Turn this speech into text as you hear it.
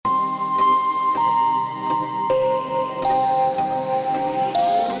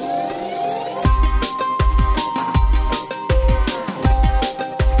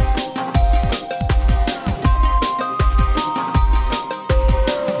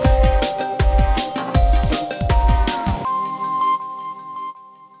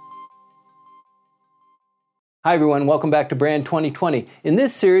Hi everyone, welcome back to Brand 2020. In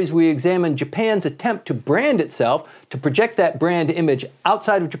this series, we examine Japan's attempt to brand itself, to project that brand image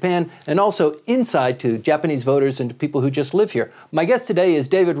outside of Japan and also inside to Japanese voters and to people who just live here. My guest today is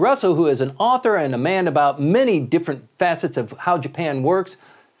David Russell, who is an author and a man about many different facets of how Japan works.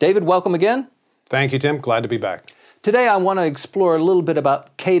 David, welcome again. Thank you, Tim. Glad to be back. Today, I want to explore a little bit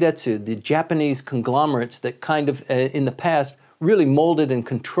about Keiretsu, the Japanese conglomerates that kind of, in the past, really molded and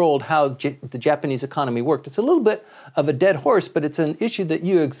controlled how the Japanese economy worked. It's a little bit of a dead horse, but it's an issue that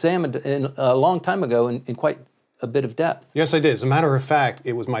you examined a long time ago in quite a bit of depth. Yes, I did. As a matter of fact,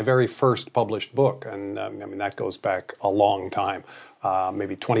 it was my very first published book, and that goes back a long time.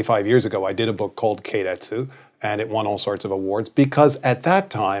 Maybe 25 years ago, I did a book called Keiretsu, and it won all sorts of awards because at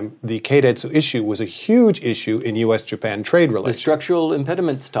that time, the Keiretsu issue was a huge issue in U.S.-Japan trade relations. The structural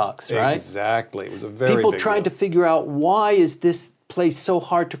impediments talks, right? Exactly. It was a very People big trying deal. to figure out, why is this place so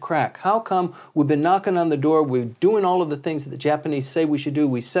hard to crack? How come we've been knocking on the door, we're doing all of the things that the Japanese say we should do,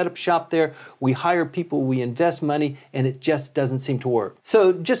 we set up shop there, we hire people, we invest money, and it just doesn't seem to work.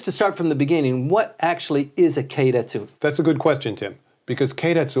 So just to start from the beginning, what actually is a Keiretsu? That's a good question, Tim. Because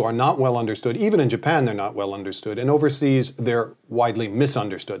Keiretsu are not well understood. Even in Japan, they're not well understood. And overseas, they're widely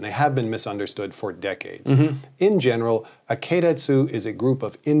misunderstood. And they have been misunderstood for decades. In general, a Keiretsu is a group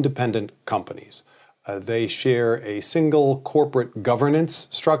of independent companies. They share a single corporate governance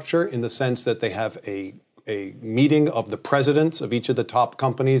structure in the sense that they have a meeting of the presidents of each of the top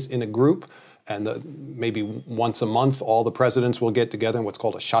companies in a group. And maybe once a month, all the presidents will get together in what's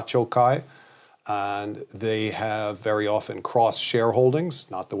called a shachokai. And they have very often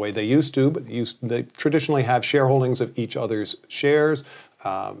cross-shareholdings, not the way they used to, but they traditionally have shareholdings of each other's shares.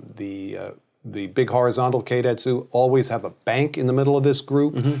 The big horizontal Keiretsu always have a bank in the middle of this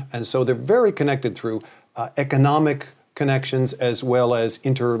group, and so they're very connected through economic connections as well as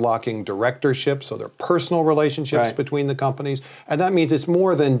interlocking directorships, so they're personal relationships between the companies. And that means it's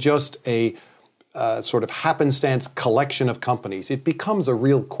more than just a sort of happenstance collection of companies. It becomes a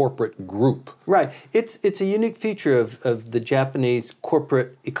real corporate group. Right. It's a unique feature of the Japanese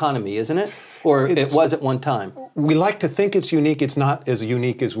corporate economy, isn't it? Or it was at one time. We like to think it's unique. It's not as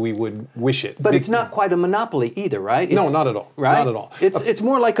unique as we would wish it. But it's not quite a monopoly either, right? No, not at all. Right? Not at all. It's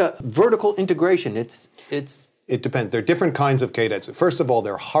more like a vertical integration. It depends. There are different kinds of Keiretsu. First of all,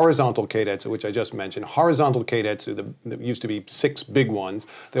 there are horizontal Keiretsu, which I just mentioned. Horizontal Keiretsu, there used to be 6 big ones.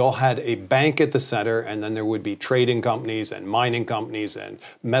 They all had a bank at the center, and then there would be trading companies and mining companies and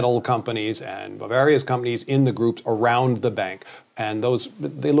metal companies and various companies in the groups around the bank. And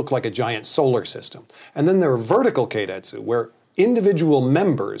they look like a giant solar system. And then there are vertical Keiretsu, where individual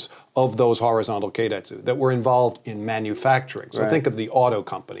members of those horizontal Keiretsu that were involved in manufacturing. So think of the auto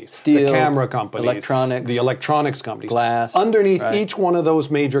companies, steel, the camera companies, the electronics companies. Glass. Underneath each one of those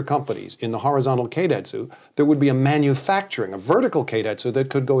major companies in the horizontal Keiretsu, there would be a vertical Keiretsu that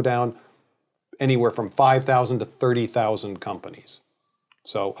could go down anywhere from 5,000 to 30,000 companies.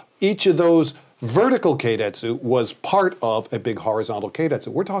 So each of those vertical Keiretsu was part of a big horizontal Keiretsu.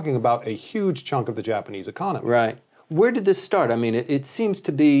 We're talking about a huge chunk of the Japanese economy. Right. Where did this start? I mean, it seems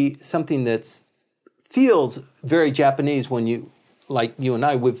to be something that feels very Japanese when you and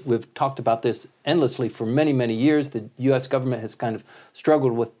I, we've talked about this endlessly for many, many years. The U.S. government has kind of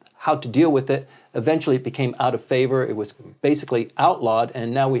struggled with how to deal with it. Eventually, it became out of favor. It was basically outlawed,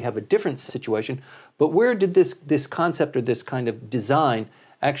 and now we have a different situation. But where did this concept or this kind of design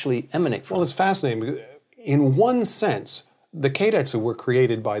actually emanate from? Well, it's fascinating because in one sense, the Keiretsu were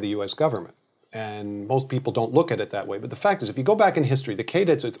created by the U.S. government. And most people don't look at it that way. But the fact is, if you go back in history, the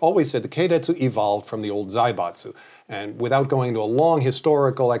Keiretsu, it's always said the Keiretsu evolved from the old Zaibatsu. And without going into a long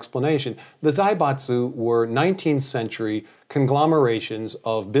historical explanation, the Zaibatsu were 19th century conglomerations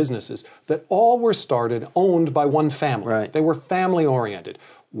of businesses that all were owned by one family. Right. They were family oriented.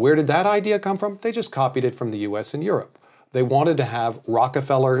 Where did that idea come from? They just copied it from the US and Europe. They wanted to have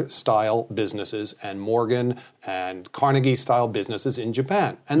Rockefeller-style businesses and Morgan and Carnegie-style businesses in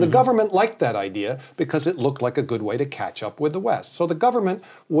Japan. And the government liked that idea because it looked like a good way to catch up with the West. So the government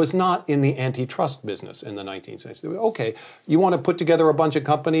was not in the antitrust business in the 19th century. They were, okay, you want to put together a bunch of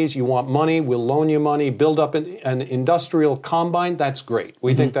companies, you want money, we'll loan you money, build up an industrial combine, that's great.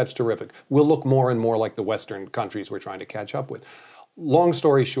 We think that's terrific. We'll look more and more like the Western countries we're trying to catch up with. Long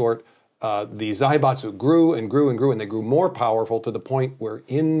story short, the Zaibatsu grew and grew and grew, and they grew more powerful to the point where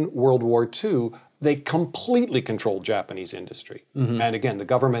in World War II, they completely controlled Japanese industry. And again, the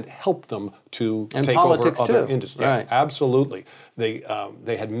government helped them to take over other industries. Yes, absolutely. They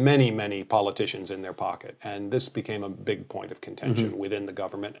had many, many politicians in their pocket, and this became a big point of contention within the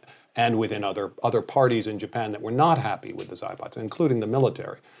government and within other parties in Japan that were not happy with the Zaibatsu, including the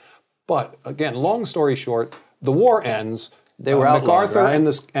military. But again, long story short, The war ends. They were outlawed, MacArthur right?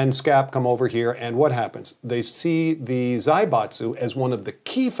 and SCAP come over here, and what happens? They see the Zaibatsu as one of the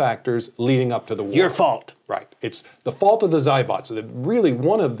key factors leading up to the war. Your fault. Right. It's the fault of the Zaibatsu. They're really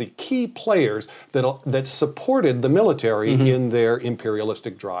one of the key players that supported the military in their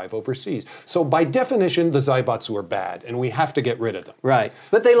imperialistic drive overseas. So by definition, the Zaibatsu are bad, and we have to get rid of them. Right.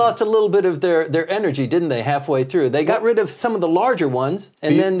 But they lost a little bit of their energy, didn't they, halfway through? They got rid of some of the larger ones,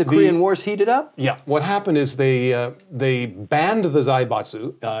 and then the Korean Wars heated up? Yeah. What happened is they banned the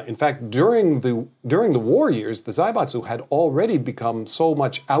Zaibatsu. In fact, during the war years, the Zaibatsu had already become so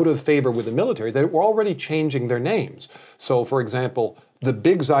much out of favor with the military that it were already changing their names. So, for example, the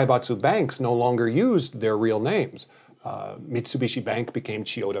big Zaibatsu banks no longer used their real names. Mitsubishi Bank became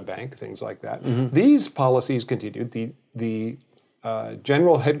Chiyoda Bank, things like that. These policies continued. The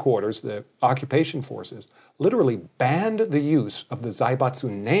general headquarters, the occupation forces, literally banned the use of the Zaibatsu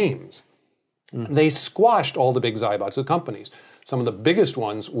names. They squashed all the big Zaibatsu companies. Some of the biggest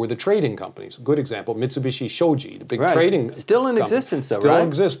ones were the trading companies. A good example, Mitsubishi Shoji, the big trading Still in company. existence, though, Still right? in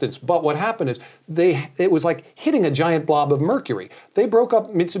existence. But what happened is it was like hitting a giant blob of mercury. They broke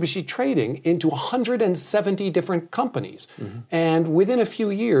up Mitsubishi Trading into 170 different companies. And within a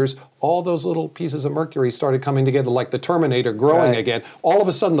few years, all those little pieces of mercury started coming together like the Terminator growing again. All of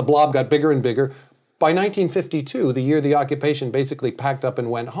a sudden, the blob got bigger and bigger. By 1952, the year the occupation basically packed up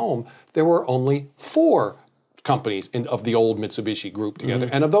and went home, there were only 4 companies of the old Mitsubishi group together.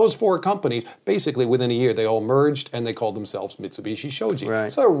 And of those 4 companies, basically within a year, they all merged and they called themselves Mitsubishi Shoji.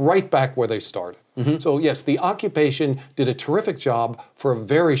 Right. So right back where they started. So yes, the occupation did a terrific job for a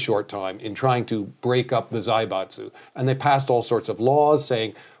very short time in trying to break up the Zaibatsu. And they passed all sorts of laws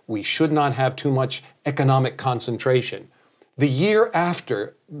saying we should not have too much economic concentration. The year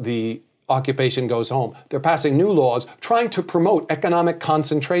after the occupation goes home, they're passing new laws trying to promote economic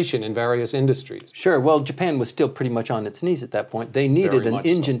concentration in various industries. Sure. Well, Japan was still pretty much on its knees at that point. They needed Very an much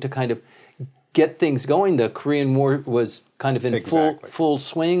engine to kind of get things going. The Korean War was kind of in full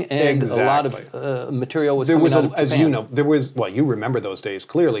swing, and a lot of material was coming out of Japan. As you know, you remember those days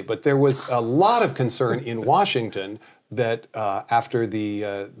clearly, but there was a lot of concern in Washington that after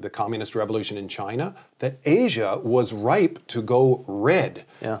the communist revolution in China, that Asia was ripe to go red.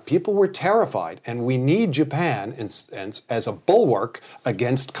 Yeah. People were terrified, and we need Japan as a bulwark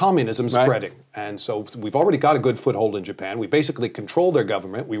against communism spreading. And so we've already got a good foothold in Japan. We basically control their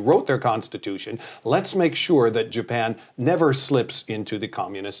government. We wrote their constitution. Let's make sure that Japan never slips into the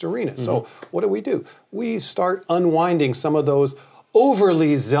communist arena. So what do? We start unwinding some of those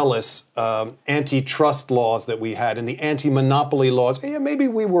overly zealous antitrust laws that we had and the anti-monopoly laws. Yeah, maybe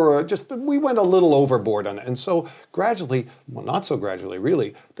we went a little overboard on it. And so gradually, well, not so gradually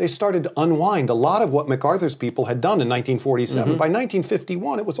really, they started to unwind a lot of what MacArthur's people had done in 1947. By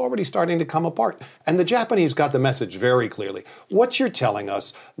 1951, it was already starting to come apart. And the Japanese got the message very clearly. What you're telling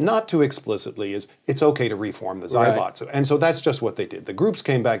us, not too explicitly, is it's okay to reform the Zaibatsu. And so that's just what they did. The groups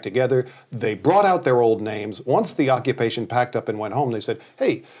came back together. They brought out their old names. Once the occupation packed up and went home, they said,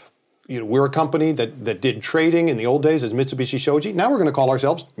 hey, we're a company that did trading in the old days as Mitsubishi Shoji. Now we're going to call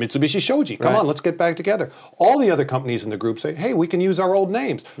ourselves Mitsubishi Shoji. Come on, let's get back together. All the other companies in the group say, hey, we can use our old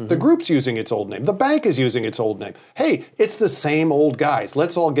names. The group's using its old name. The bank is using its old name. Hey, it's the same old guys.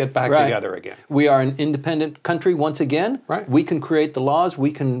 Let's all get back together again. We are an independent country once again. Right. We can create the laws.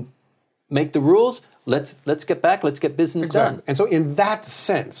 We can make the rules. Let's get back. Let's get business done. And so in that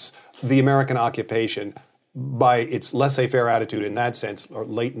sense, the American occupation, by its laissez-faire attitude in that sense, or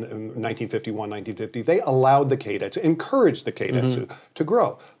late in 1951, 1950, they allowed the Keidetsu, encouraged the Keidetsu to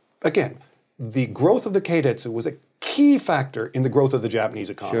grow. Again, the growth of the Keidetsu was a key factor in the growth of the Japanese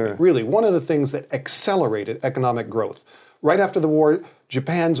economy. Sure. Really, one of the things that accelerated economic growth. Right after the war,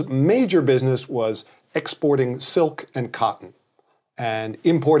 Japan's major business was exporting silk and cotton and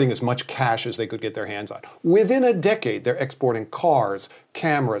importing as much cash as they could get their hands on. Within a decade, they're exporting cars,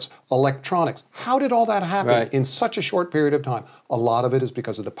 cameras, electronics. How did all that happen in such a short period of time? A lot of it is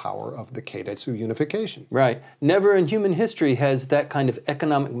because of the power of the Keidetsu unification. Right. Never in human history has that kind of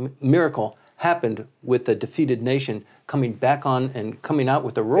economic miracle happened with a defeated nation coming back on and coming out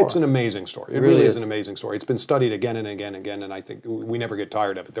with a roar. It's an amazing story. It really is an amazing story. It's been studied again and again and again, and I think we never get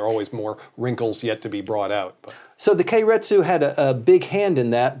tired of it. There are always more wrinkles yet to be brought out. But. So the Keiretsu had a big hand in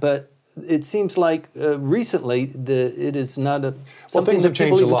that, but it seems like recently it is not something things that have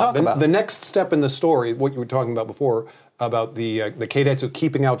changed people a even lot. talk about. The next step in the story, what you were talking about before, about the Keidetsu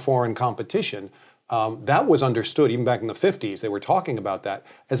keeping out foreign competition, That was understood even back in the 50s. They were talking about that.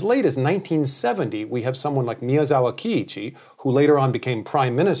 As late as 1970, we have someone like Miyazawa Kiichi, who later on became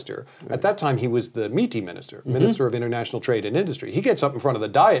prime minister. Right. At that time, he was the MITI minister, Minister of International Trade and Industry. He gets up in front of the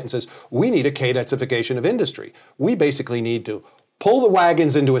Diet and says, we need a Keiretsufication of industry. We basically need to pull the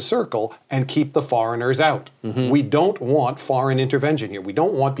wagons into a circle and keep the foreigners out. We don't want foreign intervention here. We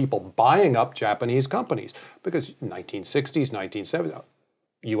don't want people buying up Japanese companies, because 1960s, 1970s,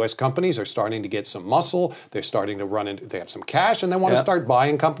 U.S. companies are starting to get some muscle. They're starting to run into, they have some cash, and they want to start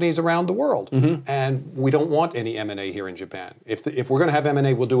buying companies around the world. And we don't want any M&A here in Japan. If we're going to have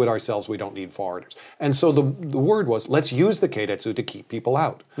M&A, we'll do it ourselves. We don't need foreigners. And so the word was, let's use the keiretsu to keep people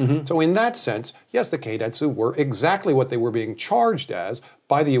out. So in that sense, yes, the keiretsu were exactly what they were being charged as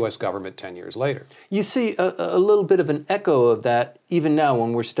by the U.S. government 10 years later. You see a little bit of an echo of that even now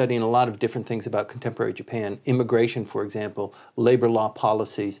when we're studying a lot of different things about contemporary Japan. Immigration, for example, labor law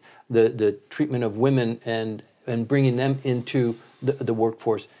policies, the treatment of women and bringing them into the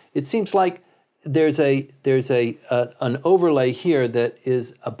workforce. It seems like there's an overlay here that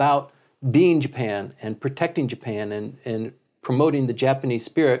is about being Japan and protecting Japan and promoting the Japanese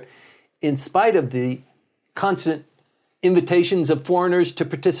spirit in spite of the constant invitations of foreigners to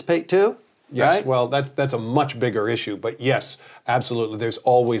participate too? Yes, right? Well, that's a much bigger issue. But yes, absolutely. There's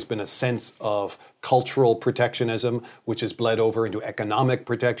always been a sense of cultural protectionism, which has bled over into economic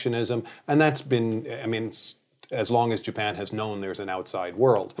protectionism. And that's been, I mean, as long as Japan has known there's an outside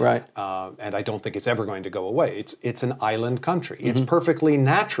world. Right. And I don't think it's ever going to go away. It's an island country. It's perfectly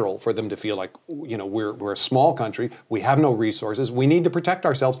natural for them to feel like, you know, we're a small country. We have no resources. We need to protect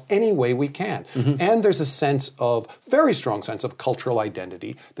ourselves any way we can. And there's a very strong sense of cultural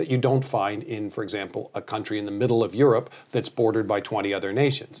identity that you don't find in, for example, a country in the middle of Europe that's bordered by 20 other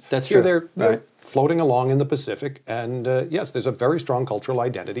nations. That's Here true. They're floating along in the Pacific, and yes, there's a very strong cultural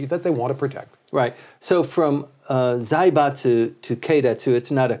identity that they want to protect. Right. So from zaibatsu to keiretsu, it's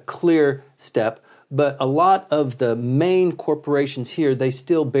not a clear step, but a lot of the main corporations here, they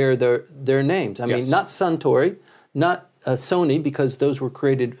still bear their names. I mean, not Suntory, not Sony, because those were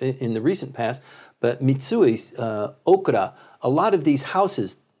created in the recent past, but Mitsui, Okura, a lot of these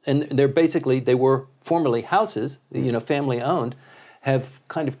houses, and they were formerly houses, you know, family owned, have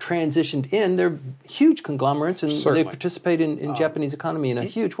kind of transitioned in. They're huge conglomerates, and Certainly. they participate in Japanese economy in a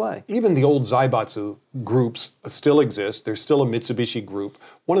huge way. Even the old Zaibatsu groups still exist. There's still a Mitsubishi group.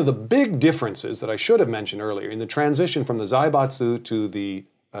 One of the big differences that I should have mentioned earlier in the transition from the Zaibatsu to the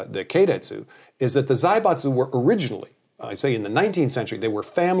Keiretsu is that the Zaibatsu were originally, I say in the 19th century, they were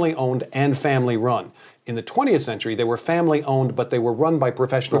family-owned and family-run. In the 20th century, they were family-owned, but they were run by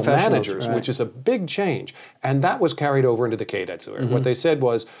professional managers, right. which is a big change. And that was carried over into the Keiretsu. What they said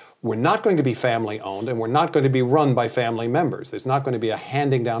was, we're not going to be family-owned, and we're not going to be run by family members. There's not going to be a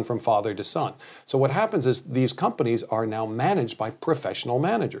handing down from father to son. So what happens is these companies are now managed by professional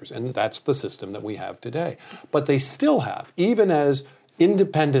managers, and that's the system that we have today. But they still have, even as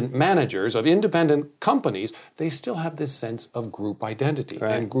independent managers of independent companies, they still have this sense of group identity.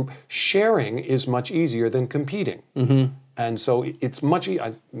 Right. And group sharing is much easier than competing. And so it's much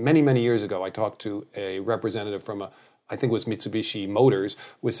many, many years ago, I talked to a representative from I think it was Mitsubishi Motors,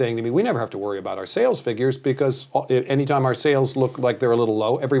 was saying to me, we never have to worry about our sales figures because anytime our sales look like they're a little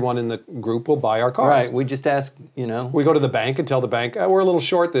low, everyone in the group will buy our cars. Right, we just ask, you know. We go to the bank and tell the bank, we're a little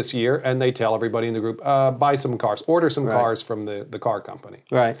short this year, and they tell everybody in the group, buy some cars, order some cars from the car company.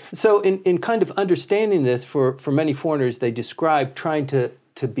 Right. So in kind of understanding this, for many foreigners, they describe trying to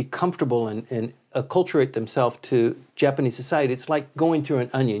be comfortable and acculturate themselves to Japanese society. It's like going through an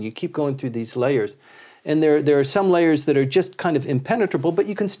onion. You keep going through these layers. And there are some layers that are just kind of impenetrable, but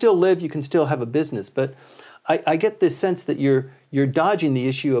you can still live, you can still have a business. But I get this sense that you're dodging the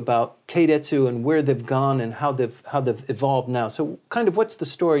issue about keiretsu and where they've gone and how they've evolved now. So kind of what's the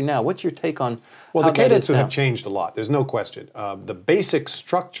story now? What's your take on Well, how the that is keiretsu now? have changed a lot. There's no question. The basic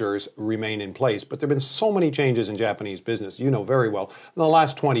structures remain in place, but there have been so many changes in Japanese business. You know very well. In the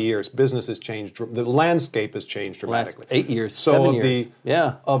last 20 years, business has changed. The landscape has changed dramatically. Last 8 years, So 7 of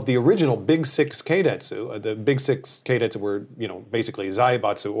years. of the original Big Six keiretsu, the Big Six keiretsu were basically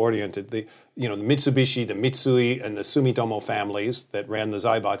zaibatsu oriented. The Mitsubishi, the Mitsui, and the Sumitomo families that ran the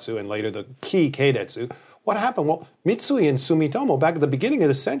zaibatsu, and later the key keiretsu. What happened? Well, Mitsui and Sumitomo back at the beginning of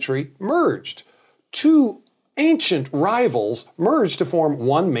the century merged. Two ancient rivals merged to form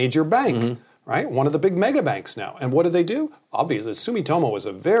one major bank, right? One of the big mega banks now. And what did they do? Obviously, Sumitomo was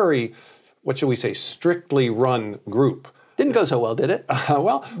a very, what should we say, strictly run group. Didn't go so well, did it?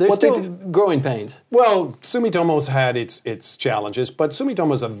 Well, There's what still they did, growing pains. well, Sumitomo's had its challenges, but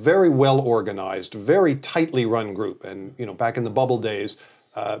Sumitomo's a very well organized, very tightly run group. And back in the bubble days,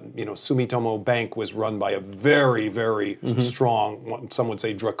 Sumitomo Bank was run by a very, very strong, some would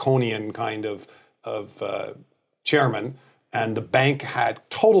say draconian kind of chairman, and the bank had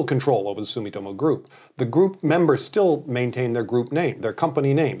total control over the Sumitomo Group. The group members still maintain their group name, their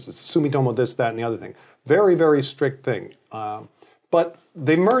company names. It's Sumitomo this, that, and the other thing. Very, very strict thing. But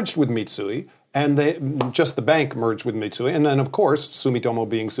they merged with Mitsui, and the bank merged with Mitsui. And then, of course, Sumitomo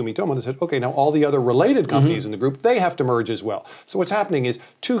being Sumitomo, they said, okay, now all the other related companies in the group, they have to merge as well. So what's happening is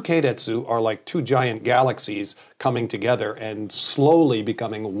two Keiretsu are like two giant galaxies coming together and slowly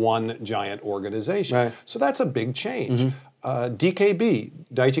becoming one giant organization. Right. So that's a big change. DKB,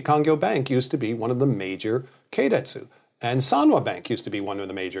 Daiichi Kangyo Bank, used to be one of the major Keiretsu. And Sanwa Bank used to be one of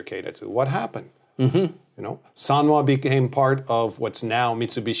the major Keiretsu. What happened? Sanwa became part of what's now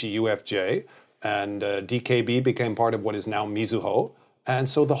Mitsubishi UFJ, and DKB became part of what is now Mizuho. And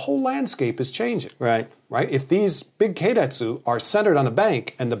so the whole landscape is changing. Right. If these big Keiretsu are centered on a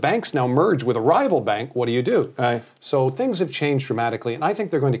bank and the banks now merge with a rival bank, what do you do? Right. So things have changed dramatically, and I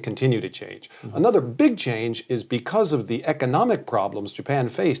think they're going to continue to change. Another big change is because of the economic problems Japan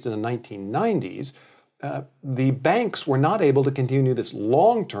faced in the 1990s, the banks were not able to continue this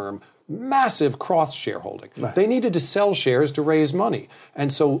long-term massive cross-shareholding. Right. They needed to sell shares to raise money.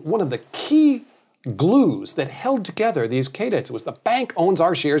 And so one of the key glues that held together these Keiretsu was the bank owns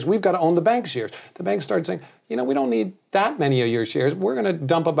our shares, we've got to own the bank's shares. The bank started saying, we don't need that many of your shares, we're going to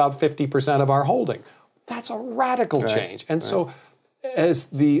dump about 50% of our holding. That's a radical change. And so as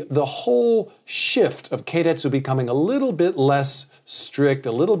the whole shift of Keiretsu becoming a little bit less strict,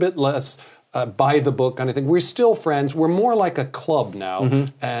 a little bit less by the book kind of thing. We're still friends. We're more like a club now,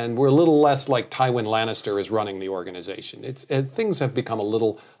 and we're a little less like Tywin Lannister is running the organization. Things have become a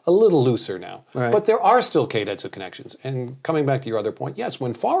little looser now. Right. But there are still Keiretsu connections. And coming back to your other point, yes,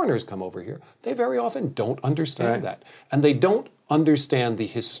 when foreigners come over here, they very often don't understand that. And they don't understand the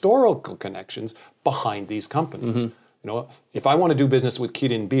historical connections behind these companies. If I want to do business with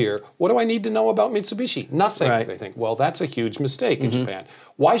Kirin Beer, what do I need to know about Mitsubishi? Nothing. Right. They think, well, that's a huge mistake in Japan.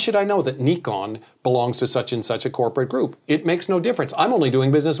 Why should I know that Nikon belongs to such and such a corporate group? It makes no difference. I'm only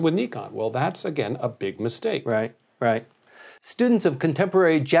doing business with Nikon. Well, that's, again, a big mistake. Right. Students of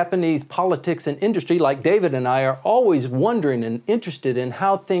contemporary Japanese politics and industry like David and I are always wondering and interested in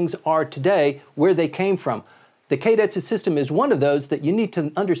how things are today, where they came from. The Keiretsu system is one of those that you need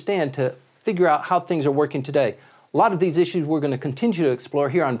to understand to figure out how things are working today. A lot of these issues we're going to continue to explore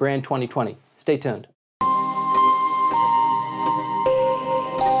here on Brand 2020. Stay tuned.